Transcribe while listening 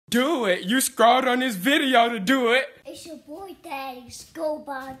Do it. You scrolled on this video to do it. It's your boy Daddy's Go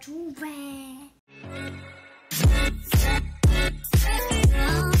by Joovier.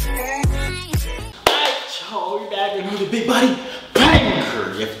 Alright, y'all, we back with another big body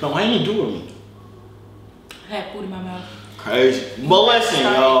banger. If no, I ain't doing me. I had food in my mouth. Crazy. But listen,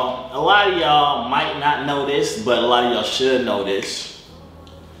 y'all, a lot of y'all might not know this, but a lot of y'all should know this.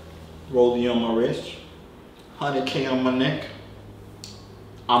 Rollie on my wrist, 100K on my neck.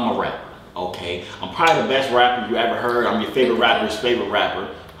 I'm a rapper, okay? I'm probably the best rapper you ever heard. I'm your favorite rapper's favorite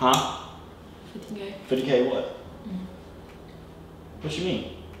rapper. Huh? 50K. 50K what? What you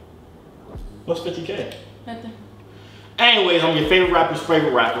mean? What's 50K? Nothing. Anyways, I'm your favorite rapper's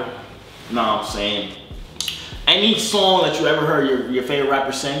favorite rapper. Know what I'm saying? Any song that you ever heard your favorite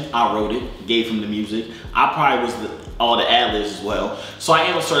rapper sing, I wrote it, gave him the music. I probably was all the ad-libs as well. So I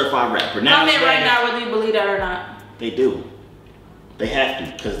am a certified rapper. Now, comment right now whether you believe that or not. They do. They have to,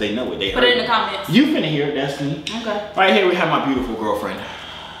 because they know it. They put it in the comments. You finna hear it, Destiny. Okay. Right here we have my beautiful girlfriend,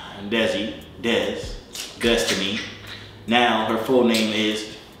 Destiny. Now her full name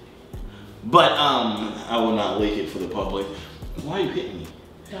is, but I will not leak it for the public. Why are you hitting me?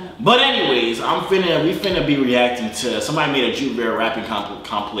 But anyways, we finna be reacting to, somebody made a Joovier rapping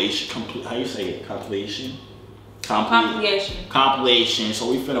compilation, how you say it, compilation? Compilation. So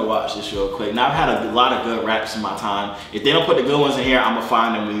we finna watch this real quick. Now I've had a lot of good raps in my time. If they don't put the good ones in here, I'm gonna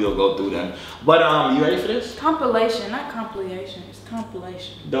find them and we'll go through them. But you ready for this? Compilation, not compilation. It's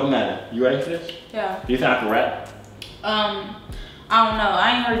compilation. Don't matter. You ready for this? Yeah. Do you think I can rap? I don't know.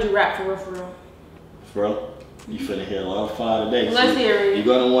 I ain't heard you rap for real, for real. For real? You finna hear a lot of fire today. Let's hear it. You're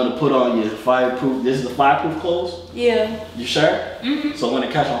gonna want to put on your fireproof. This is the fireproof clothes? Yeah. You sure? Mm-hmm. So when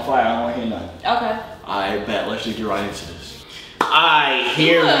it catch on fire, I don't want to hear nothing. Okay. I bet. Let's just get right into this. Alright,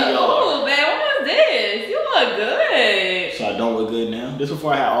 here we are. Oh, man, what was this? You look good. So I don't look good now? This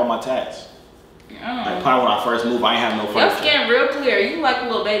before I had all my tats. Oh. Like probably when I first moved, I ain't have no fur. Your skin real clear. You like a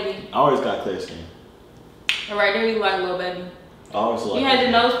little baby. I always got clear skin. Right there, you like a little baby. I always like you had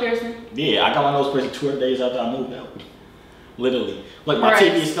your nose piercing? Yeah, I got my nose piercing 2 days after I moved out. Literally. Look, my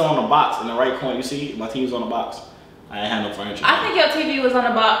TV is still on the box in the right corner. You see? My TV's on the box. I ain't had no furniture. I think your TV was on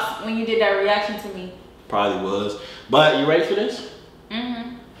the box when you did that reaction to me. Probably was. But you ready for this?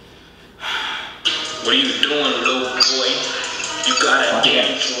 Mm-hmm. What are you doing, little boy? You got an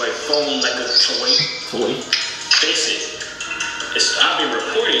Android phone like a toy. Toy? Face it. I've been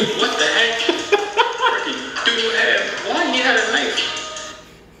recording. What the heck? Do you have? Why you had a knife?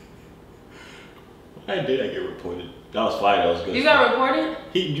 Why did I get reported? That was fire. That was good. You got reported?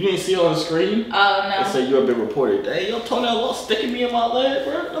 You didn't see it on the screen? Oh, no. It said you have been reported. Hey, your toenail sticking me in my leg,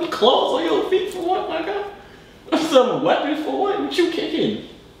 bro. Them claws on your feet for what, my God? Some weapons for what? What you kicking?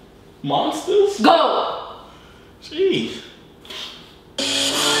 Monsters? Go! Jeez.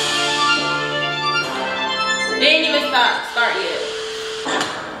 They ain't even start yet.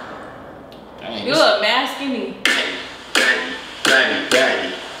 Dang, you look mad skinny.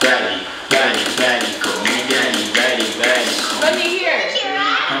 Daddy, call me daddy. Let me hear.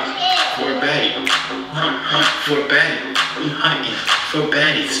 For a baddie, we hunting for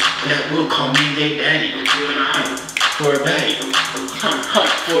baddies that will call me their daddy. For a baddie,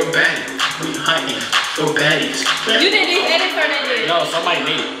 for a baddie, we hunting for baddies. You did these edits or they did? No, somebody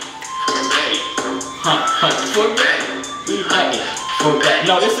made it. For a baddie, for a baddie, we hunting for baddies.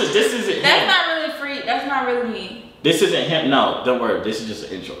 No, this isn't. That's not really free. That's not really me. This isn't him. No, don't worry. This is just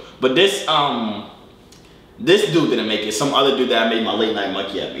an intro. But this dude didn't make it. Some other dude that I made my late night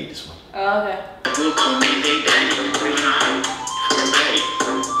monkey at made this one. Oh, okay. Will call me their daddy. For a baddie.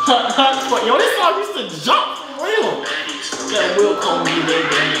 Yo, this song used to jump for real. That will call me their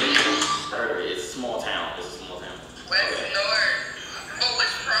daddy. It's a small town. It's a small town. West North. Oh,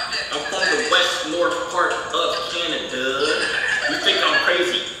 which province? I'm from the west north part of Canada. You think I'm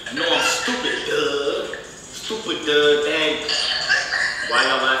crazy? No, I'm stupid, duh. Stupid, duh. Dang. Why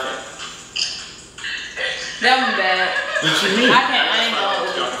y'all laughing? That was bad. What you mean? I ain't going.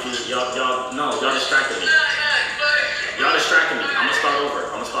 Y'all distracted me. Y'all distracted me. I'm gonna start over.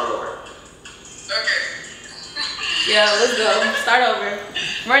 Okay. Yeah, let's go. Start over.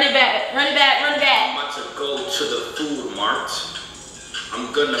 Run it back. I'm about to go to the food mart.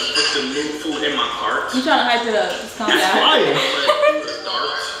 I'm gonna put the new food in my cart. You trying to hype it up. Just calm down.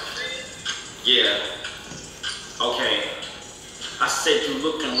 Yeah. Okay. I said you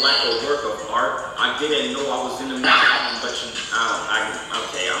looking like a work of art. I didn't know I was in the mountain, but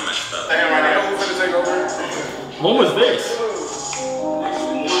okay, I messed up. When was this?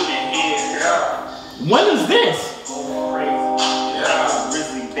 When is this?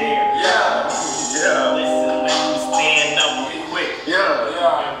 Grizzly bear. Listen, let me stand up real quick.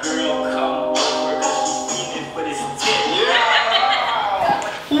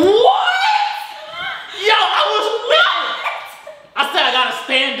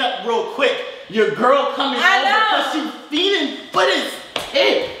 Your girl coming I over because know. she feeding for this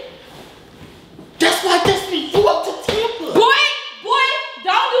tip. That's why Destiny flew up to Tampa. Boy,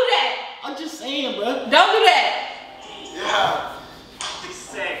 don't do that. I'm just saying, bro. Don't do that. Yeah. She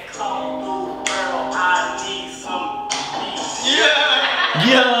said, come through, girl, I need some peace. Yeah.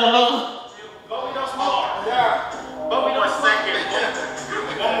 Yeah. But we don't more. Yeah. But we don't second.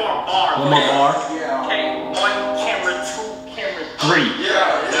 One more bar. One more bar. Yeah. Okay, 1 camera, 2 camera, 3.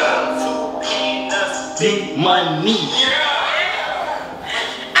 Yeah. 2 peanuts. Big money. Yeah.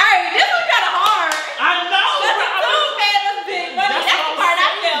 Alright, this was kind of hard. I know. That's the two man that's big money. That's the part I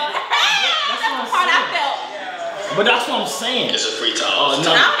felt. That's the part I felt. But that's what I'm saying. It's a free talk. Oh,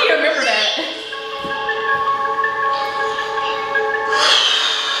 no. I don't even remember that.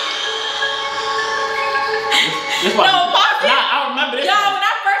 This No, pause it. Nah, I remember this. Yo, one. when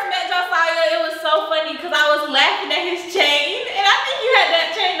I first met Josiah, it was so funny because I was laughing at his chain, and I think you had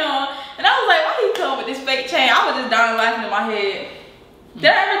that chain on, and I was like, why he come with this fake chain? I was just dying laughing in my head. Did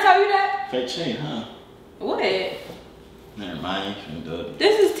I ever tell you that? Fake chain, huh? What? Never mind. You can do it.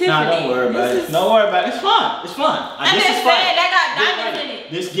 This is Tiffany. Nah, don't worry about it. Don't worry about it. It's fine. It's fine. I'm This just is fine. saying, that got Get diamonds ready. in it.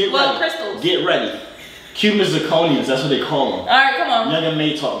 Just get Well, ready. crystals. Get ready. Cuban zirconians, that's what they call them. Alright, come on. Young and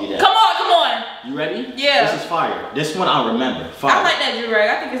May taught me that. Come on, come on. You ready? Yeah. This is fire. This one I remember. Fire. I like that Joovier.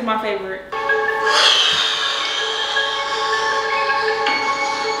 I think it's my favorite.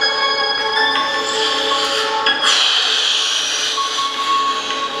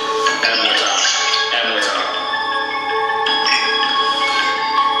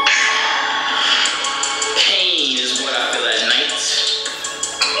 Pain is what I feel at night.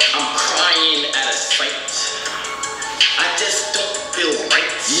 I'm crying at a sight. I just don't feel right.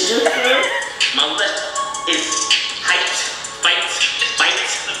 My left is height, fight,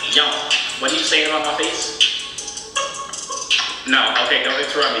 young. What are you saying about my face? No, okay, don't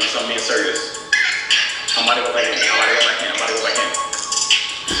interrupt me because I'm being serious. I'm about to go back in.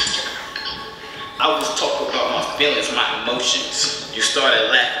 I was talking about my feelings, my emotions. You started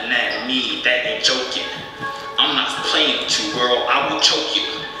laughing at me, that ain't joking. I'm not playing with you, girl, I will choke you.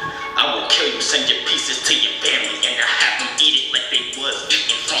 I will kill you, send your pieces to your family, and I have them eat it like they was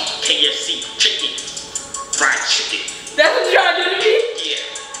eating from KFC chicken, fried chicken. That's what you're trying to do to me? Yeah,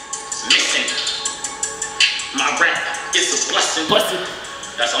 listen, my rap is a blessing. Blessing.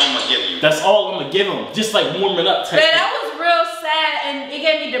 That's all I'm gonna give you. That's all I'm gonna give him. Just like warming up type. Man, that was real sad and it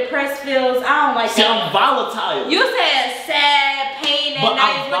gave me depressed feels. I don't like See, that. I'm volatile. You said sad, pain, But and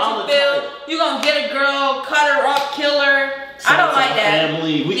night is what you feel. You gonna get a girl, cut her up, kill her. I don't like that.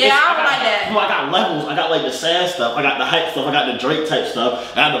 Family. Yeah, I don't like that. I got levels. I got like the sad stuff. I got the hype stuff. I got the Drake type stuff.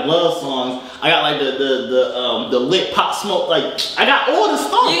 I got the love songs. I got like the lit pop smoke. Like I got all the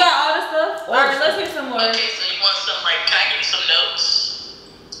stuff. You got all the stuff? All Alright, the let's hear some more. Okay, so you want some, like, can I give you some notes?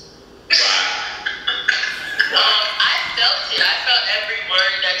 I felt it. I felt every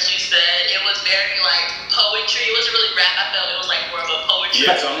word that you said. It was very, like, poetry. It wasn't really rap. I felt it was, like, more of a poetry.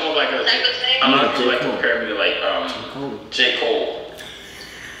 Yeah, so I'm more like a, type of thing. I'm not like compare me to like J. Cole.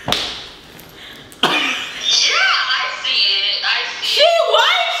 Yeah, I see it. I see She it.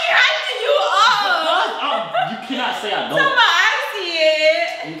 why is she hyping you up? You cannot say I don't. Come on, I see it.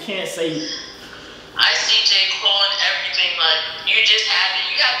 You can't say. I see J. Cole and everything. Like, you just have it.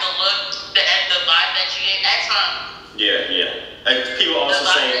 You have the look, the vibe that you get. That's Yeah. Like people also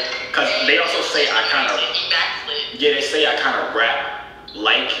say, cause they also say I kind of, yeah, they say I kind of rap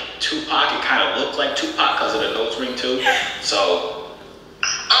like Tupac. It kind of looks like Tupac because of the nose ring too. So.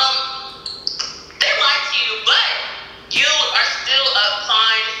 They lied to you, but you are still a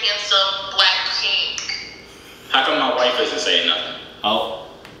fine, handsome black king. How come my wife isn't saying nothing? Oh.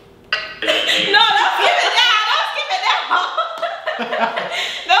 No, don't skip it down. Don't skip it down.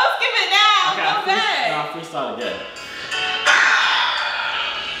 Don't skip it down. Go back. Freestyle again.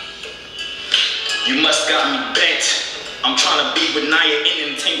 You must got me bent. I'm trying to be with Naya in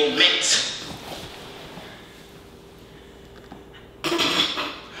entanglement.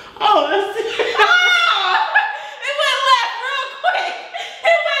 Oh, that's it. Oh, it went left real quick.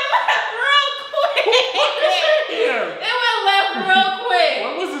 It went left real quick. It went left real quick.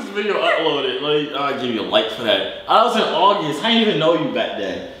 When was this video uploaded? Like, I'll give you a like for that. I was in August. I didn't even know you back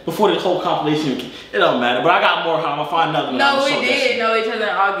then. Before this whole compilation, it don't matter. But I got more. I'm gonna find another one. No, we did know each other in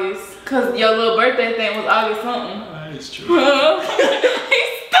August. Cause your little birthday thing was August something. That's true. He's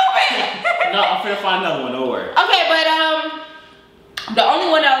stupid. No, I'm finna find another one. Don't worry. Okay, but the only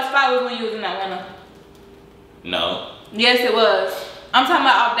one that was fire was when you was in Atlanta. No. Yes, it was. I'm talking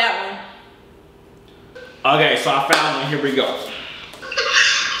about off that one. Okay, so I found one. Here we go.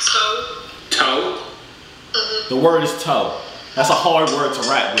 So, Toe. The word is toe. That's a hard word to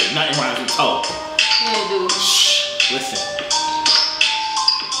rap with. Nothing rhymes with toe. Yeah, dude. Shh. Listen.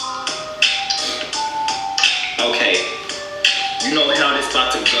 Okay. You know how this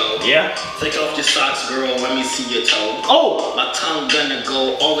about to go. Yeah. Take off your socks, girl. Let me see your toe. Oh. My tongue gonna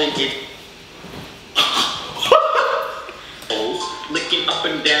go all in it. Toes. Licking up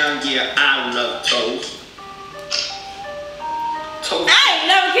and down. Yeah, I love toes. Toes. I ain't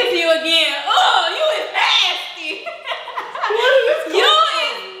never kissing you again. Oh, you is nasty. You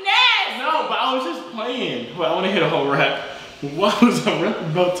is nasty. No, but I was just playing. But I want to hit a whole rap. Why was I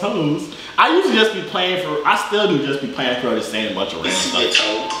rapping about toes? I usually just be playing for. I still do just be playing for the same bunch of random See your stuff.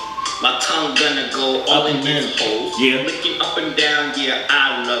 toe. My tongue gonna go all in his toes. Yeah. Licking up and down. Yeah,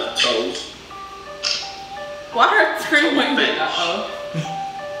 I love toes. Why her screen went fetish.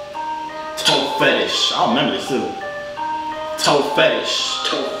 Toe fetish. I remember this too. Toe fetish.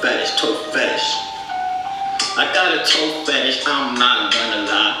 Toe fetish. Toe fetish. I got a toe fetish. I'm not gonna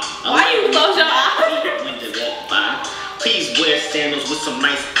lie. Why you close your eyes? When they walk by. Please wear sandals with some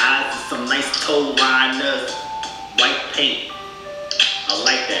nice eyes and some nice toe liners. White paint. I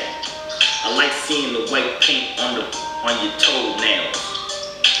like that. I like seeing the white paint on your toenails.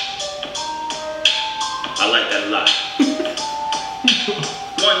 I like that a lot.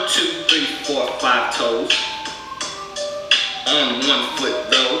 1, 2, 3, 4, 5 toes. On 1 foot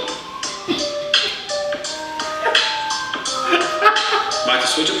though. About to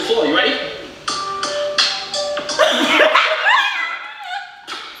switch up the floor. You ready?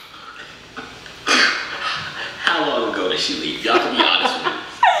 How long ago did she leave? Y'all can be honest with me.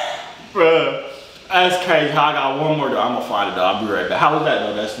 Bruh, that's crazy. I got one more though. I'm gonna find it though. I'll be right back. How was that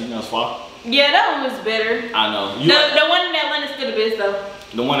though, Destiny? That's far. Yeah, that one was better. I know. The one in Atlanta's still the best though.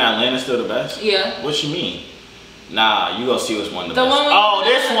 The one in Atlanta's still the best? Yeah. What you mean? Nah, you gonna see which one the The best. one with Oh,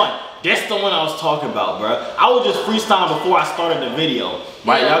 this one. This the one I was talking about, bruh. I was just freestyling before I started the video.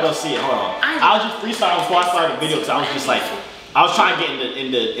 Right, Yeah. y'all gonna see it. Hold on. I was just freestyling before I started the video because I was just like, I was trying to get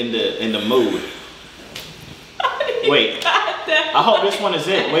in the mood. Wait. I hope this one is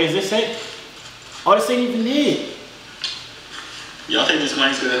it. Wait, is this it? Oh, this ain't even it. Y'all think this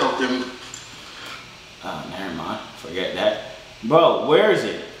money's gonna help them? Oh, never mind. Forget that. Bro, where is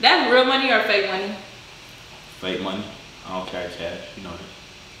it? That's real money or fake money? Fake money. I don't carry cash. You know this.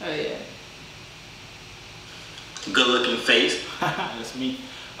 Oh yeah. Good looking face. That's me.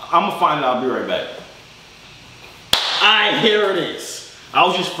 I'm gonna find it. I'll be right back. Alright, here it is. I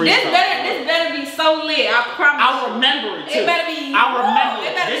was just freestyling. This better be so lit. I promise. I remember it too. It better be. I remember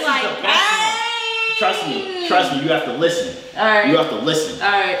It better this be like. is the best one. Trust me. Trust me. You have to listen. All right. You have to listen.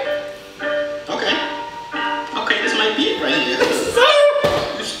 All right. Okay. Okay, this might be it right here.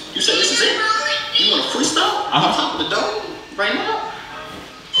 You said this is it? You want to freestyle? On top of the dome? Right now?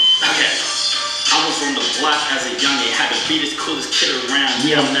 Okay. I was on the block as a youngin', had to be this coolest kid around.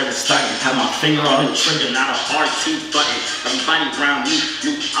 Yeah, I'm never starting. Had my finger on the trigger, not a R2 button. Everybody around me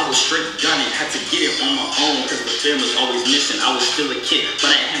knew I was straight gunning. Had to get it on my own, cause the film was always missing. I was still a kid,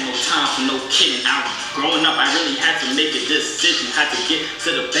 but I ain't had no time for no kidding. Growing up, I really had to make a decision. Had to get to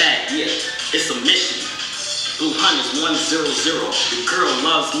the bag, yeah, it's a mission. Blue Hunters 100. The girl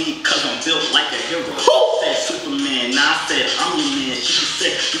loves me cause I'm built like a hero. Said Superman, nah, I said I'm your man. She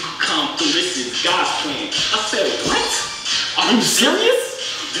said you could come through, this is God's plan. I said, what? Are you serious?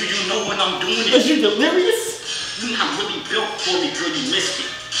 Do you know what I'm doing? Is you delirious? You're not really built for me, girl, you missed it.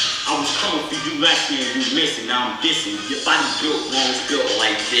 I was coming for you last year and you missed it, now I'm dissing. Your body built wrong, it's built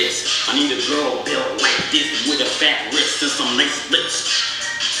like this. I need a girl built like this with a fat wrist and some nice lips.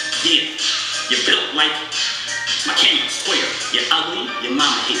 Yeah, you're built like my camera square. You're ugly, your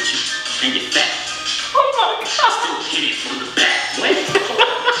mama hates you, and you're fat. Oh my God. Still hit it from the back. Wait.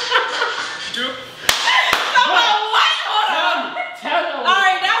 Tell me.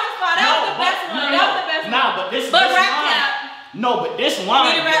 Alright, that was fun. That was the best one. That was the best one. Nah, but this But this rap line. cap. No, but this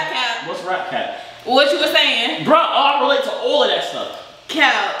line. Need a rap cap. What's rap cap? What you were saying? Bro, I relate to all of that stuff.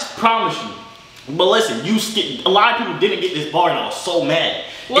 Cap. Promise you. But listen, a lot of people didn't get this bar and I was so mad.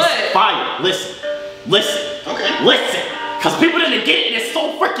 What? It's fire. Listen. Okay. Listen. Because people didn't get it and it's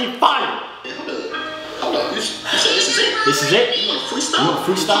so freaking fire. Hold up. You said this is it? This is it? You want to freestyle? You want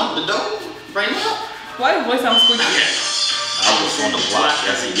to freestyle? The dome? Right now? Why your voice sounds squeaky? Okay. I was on the block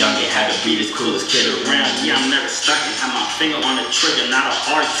as a youngin', had to be this coolest kid around. Yeah, I'm never stuntin'. Had my finger on the trigger, not a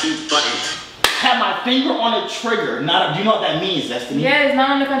R2 button. Had my finger on the trigger. Do you know what that means, Destiny? Yeah, it's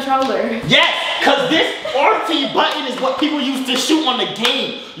not on the controller. Yes, because this RT button is what people used to shoot on the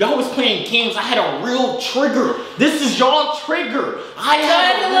game. Y'all was playing games. I had a real trigger. This is y'all trigger. I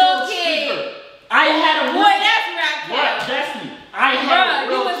had a real trigger. I had a real Boy, that's rap cap. Destiny. I had a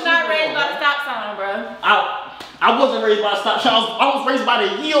real Bro, you was not trigger, raised by bro. the stop sign, bro. I wasn't wasn't raised by a stop sign. I was raised by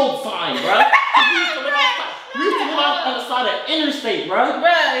the yield sign, bro. We used to live on the side of the interstate, bro.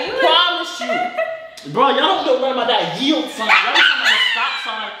 Bruh, you promise you. Bro, y'all don't know nothing about that yield sign. Y'all talking about the stop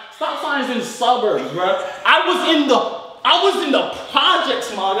sign. Stop sign is in the suburbs, bro. I was in the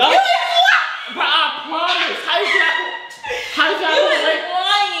projects, my guy. Bro, I promise.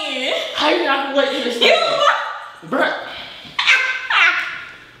 How you not gonna interstate? Bro.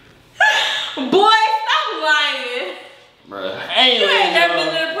 Boy, stop lying. Bruh. You ain't never been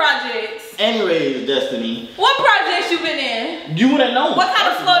to the projects. Anyways, Destiny. What projects you been in? You wouldn't know. What kind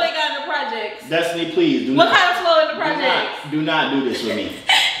of flow they got in the projects? Destiny, please. What kind of flow in the projects? Do not do this with me. You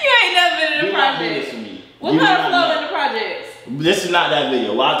ain't never been in the projects. Do not do this with me. What kind of flow in the projects? This is not that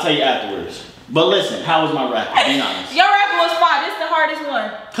video. Well, I'll tell you afterwards. But listen, how was my rapping? Be honest. Your rapping was fire. This is the hardest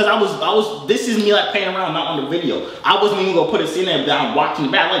one. Cause this is me like playing around, not on the video. I wasn't even gonna put a scene there, but I'm watching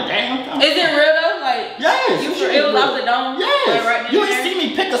the back like, damn. Is it real though? Like, yes. You for it was off the dome? Yes. Like right You ain't see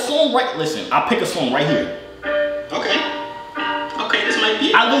me pick a song right. Listen, I'll pick a song right here. Okay. Okay, this might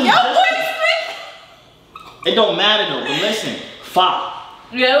be it. I literally Yo, just, it don't matter though, but listen, fire.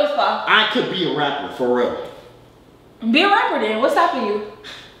 Yeah, it was fire. I could be a rapper for real. Be a rapper then. What's stopping you?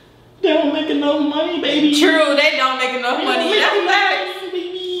 They don't make enough money, baby. True, they don't make enough money. That's facts.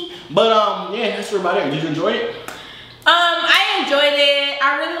 But yeah, that's about it. Did you enjoy it? I enjoyed it.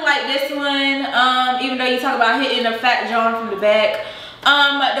 I really like this one. Even though you talk about hitting a fat John from the back.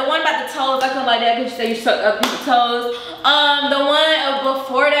 The one about the toes, I couldn't like that because you said you sucked up people's toes. The one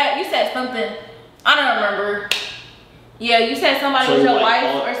before that, you said something. I don't remember. Yeah, you said somebody was your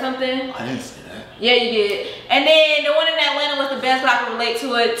wife or something. I didn't say that. Yeah, you did. And then the one in Atlanta was the best, but I can relate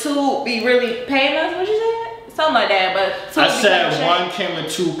to it. Two be really paying us. What you said? Something like that. But I said 1 camera,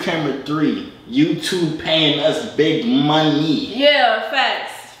 2 camera, 3. You two paying us big money. Yeah,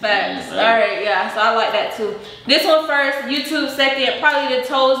 facts. Facts. Mm-hmm. Alright, yeah. So I like that too. This one first, YouTube second, probably the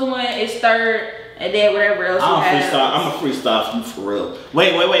toes one is third, and then whatever else you have. I'm a freestyle for you for real.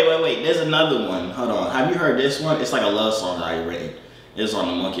 Wait. There's another one. Hold on. Have you heard this one? It's like a love song that I read. It's on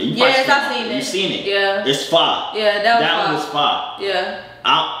the monkey. Yes, I've seen it. You seen it? Yeah. It's fire. Yeah, that one was fire. Yeah.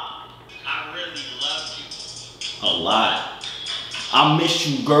 I really love you. A lot. I miss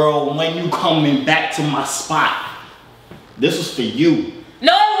you, girl, when you coming back to my spot. This was for you.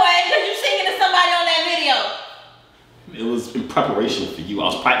 No way, because you singing to somebody on that video. It was in preparation for you. I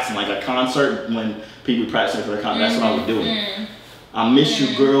was practicing like a concert when people practicing for the concert. That's what I was doing. I miss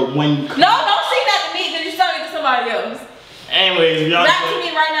you, girl, when you No, don't sing that to me because you sung it to somebody else. Anyways, y'all. Rap to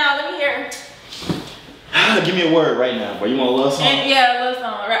me right now. Let me hear. Give me a word right now, bro. You want a love song? Yeah, a love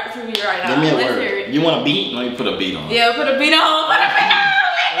song. Rap to me right now. Give me a Let's word. hear it. You want a beat? Let me put a beat on. Yeah, put a beat on. Put a beat on.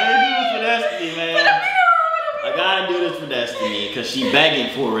 Let me do this for Destiny, man. Put a beat on. I gotta do this for Destiny because she begging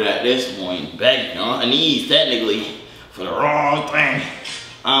for it at this point. Begging on her knees, technically, for the wrong thing.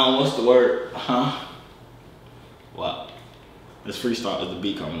 What's the word? What? It's freestyle. Is the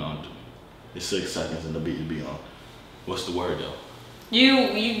beat coming on? It's 6 seconds and the beat to be on. What's the word though? You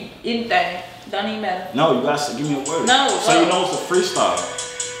anything. Don't even matter. No, you guys give me a word. No. So you know it's a freestyle.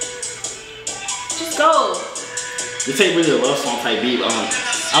 Just go. This ain't really a love song type beat.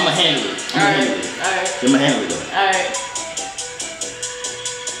 I'ma handle it. I'ma handle it. Alright. I'ma handle it though. Alright.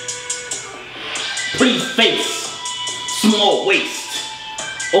 Pretty face, small waist.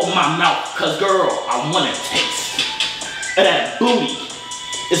 Open my mouth, cause girl, I wanna taste of that booty.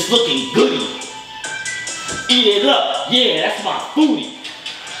 It's looking goody. Eat it up, yeah, that's my foodie.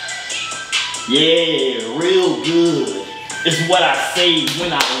 Yeah, real good. It's what I say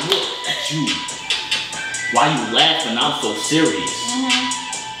when I look at you. Why you laughing? I'm so serious.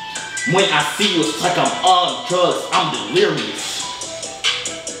 When I see you, it's like I'm on drugs. I'm delirious.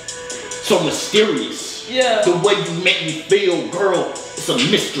 So mysterious. Yeah. The way you make me feel, girl, it's a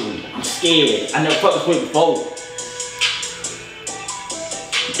mystery. I'm scared. I never felt this way before.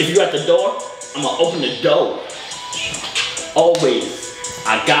 If you at the door, I'm gonna open the door. Always,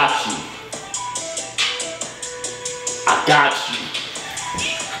 I got you. I got you.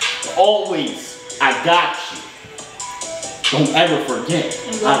 Always, I got you. Don't ever forget,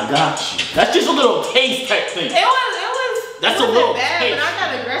 I got you. That's just a little taste type thing. It was. That's it a little bad, taste. but I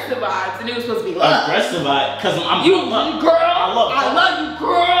got aggressive vibes, and it was supposed to be love. Aggressive vibe, cause I'm You love. girl. I love you,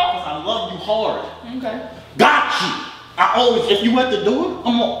 girl. Cause I love you hard. Okay. Got you. I always, if you at the door,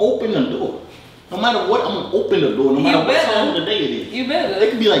 I'm gonna open the door. No matter what, I'm gonna open the door. No matter what time of the day it is. You better. It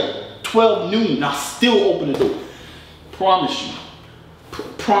could be like 12 noon, and I still open the door. Promise you.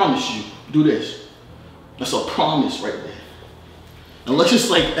 Promise you. Do this. That's a promise right there. Unless it's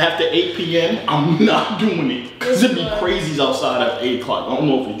like after 8 p.m., I'm not doing it. It's gonna be crazies outside at 8 o'clock. I don't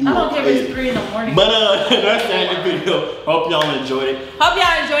know if you I don't care if it's 3 in the morning. But that's the end of the video. Hope y'all enjoyed it. Hope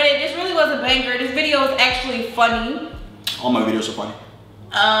y'all enjoyed it. This really was a banger. This video is actually funny. All my videos are funny.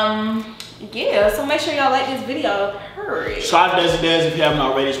 Yeah, so make sure y'all like this video. Hurry. Subscribe to Desi Des if you haven't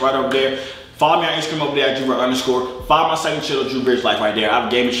already. It's right over there. Follow me on Instagram over there at Joovier_. Follow my second channel, Joovier's Life, right there. I have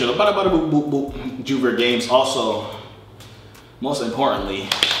a gaming channel. Bada bada boop boop boop. Joovier Games. Also, most importantly,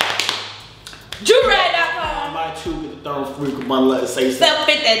 Joovier.com. buy 2 get the third free coupon. Let us say Sell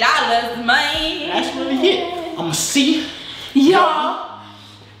 $50, man. that's really it. I'ma see y'all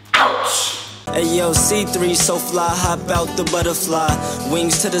out. Hey yo, C3 so fly, hop out the butterfly.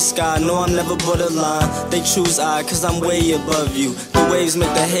 Wings to the sky, no I'm never borderline. They choose I, cause I'm way above you. The waves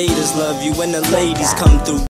make the haters love you when the ladies come through.